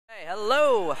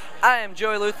Hello, I am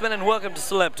Joey Luthman and welcome to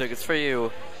Celeb Tickets for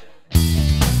You.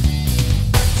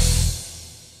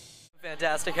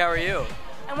 Fantastic, how are you?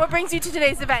 And what brings you to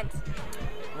today's event?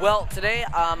 Well, today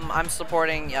I'm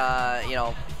supporting,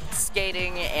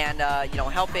 skating and,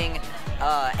 helping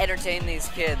entertain these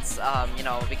kids,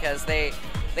 because they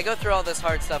go through all this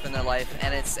hard stuff in their life,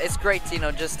 and it's great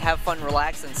to, just have fun,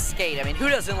 relax, and skate. I mean, who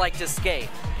doesn't like to skate?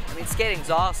 I mean, skating's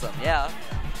awesome, yeah.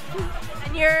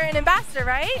 And you're an ambassador,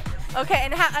 right? Okay,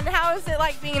 and how is it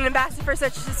like being an ambassador for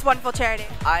such this wonderful charity?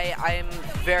 I'm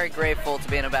very grateful to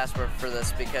be an ambassador for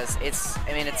this because it's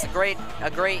a great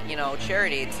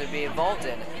charity to be involved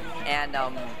in, and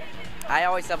I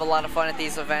always have a lot of fun at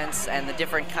these events and the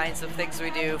different kinds of things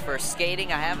we do for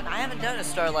skating. I haven't done a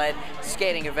Starlight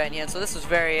skating event yet, so this is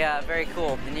very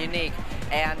cool and unique,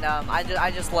 and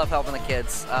I just love helping the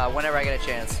kids whenever I get a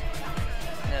chance.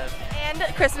 Yeah.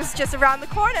 And Christmas is just around the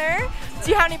corner.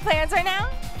 Do you have any plans right now?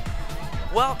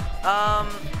 Well,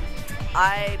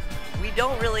 we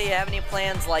don't really have any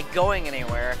plans like going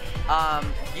anywhere.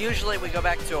 Usually we go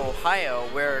back to Ohio,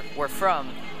 where we're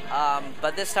from,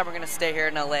 but this time we're going to stay here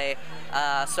in LA.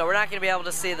 So we're not going to be able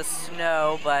to see the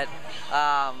snow, but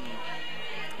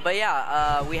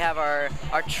yeah, we have our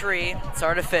tree. It's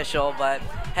artificial, but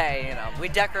hey, we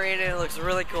decorated it. It looks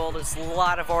really cool. There's a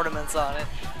lot of ornaments on it.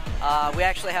 We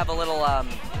actually have a little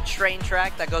train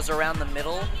track that goes around the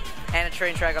middle and a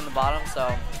train track on the bottom,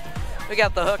 so we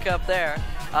got the hook up there.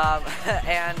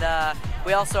 And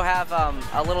we also have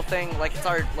a little thing, like it's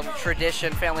our little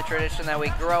tradition, family tradition that we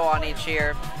grow on each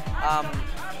year.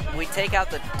 We take out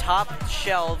the top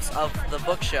shelves of the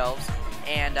bookshelves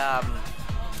and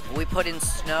we put in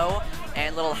snow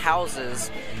and little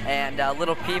houses and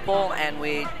little people, and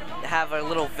we have a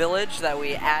little village that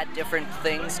we add different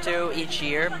things to each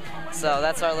year. So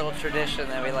that's our little tradition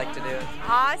that we like to do.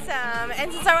 Awesome.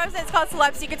 And since our website is called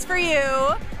Celeb Secrets for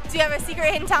You, do you have a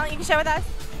secret hidden talent you can share with us?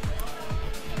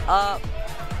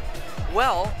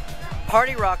 Well,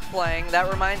 party rock playing,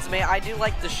 that reminds me, I do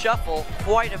like to shuffle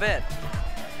quite a bit.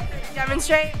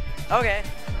 Demonstrate. Okay.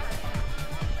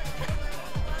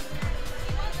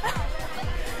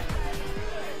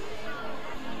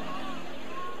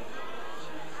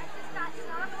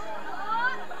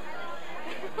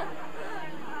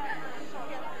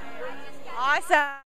 Awesome.